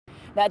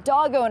that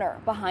dog owner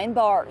behind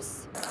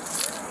bars.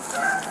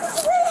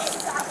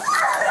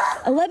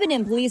 A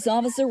Lebanon police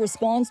officer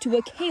responds to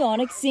a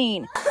chaotic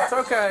scene. It's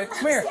okay.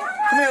 Come here,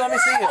 let me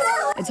see you.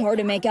 It's hard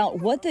to make out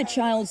what the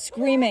child's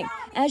screaming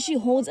as she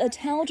holds a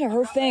towel to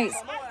her face,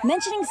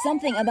 mentioning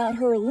something about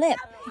her lip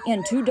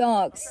and 2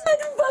 dogs.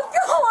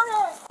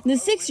 The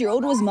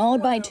 6-year-old was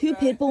mauled by 2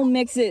 pit bull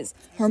mixes.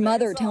 Her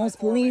mother tells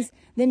police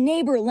the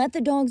neighbor let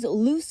the dogs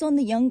loose on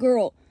the young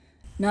girl.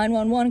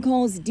 911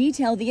 calls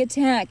detail the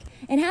attack.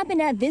 It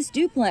happened at this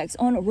duplex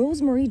on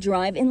Rosemary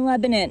Drive in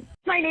Lebanon.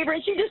 My neighbor,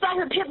 she just saw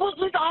her pit bulls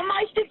loose on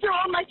my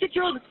 6-year-old. My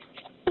 6-year-old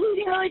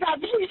bleeding really bad.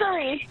 Please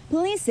hurry.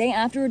 Police say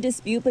after a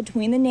dispute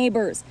between the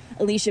neighbors,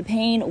 Alicia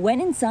Payne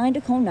went inside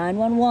to call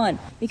 911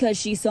 because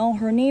she saw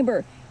her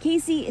neighbor,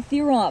 Casey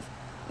Theroff,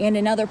 and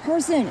another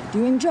person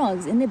doing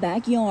drugs in the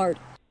backyard.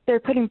 They're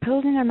putting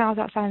pills in their mouths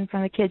outside in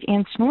front of the kids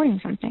and snorting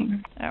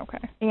something. Okay.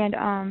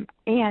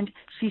 And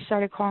she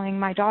started calling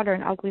my daughter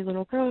an ugly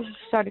little girl. She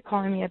started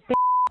calling me a bitch.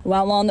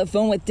 While on the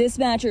phone with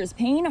dispatchers,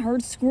 Payne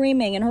heard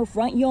screaming in her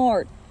front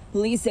yard.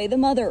 Police say the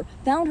mother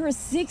found her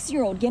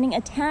 6-year-old getting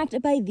attacked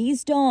by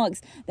these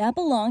dogs that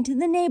belonged to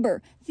the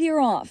neighbor,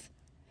 Theroff.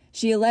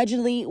 She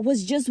allegedly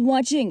was just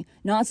watching,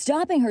 not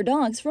stopping her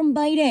dogs from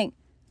biting.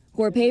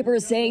 Court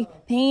papers say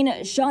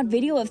Payne shot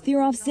video of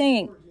Theroff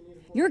saying,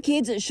 "Your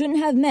kids shouldn't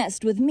have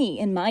messed with me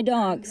and my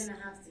dogs."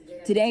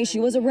 Today, she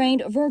was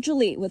arraigned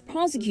virtually, with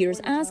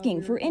prosecutors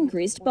asking for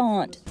increased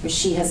bond.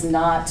 She has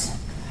not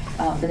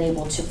been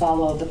able to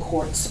follow the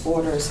court's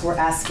orders. We're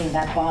asking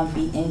that bond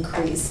be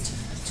increased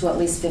to at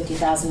least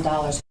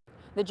 $50,000.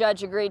 The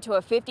judge agreed to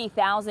a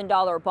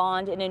 $50,000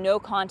 bond and a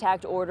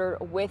no-contact order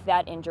with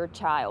that injured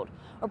child.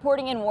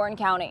 Reporting in Warren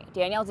County,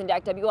 Danielle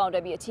Zindek,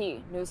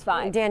 WLWT News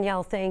 5.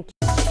 Danielle, thank you.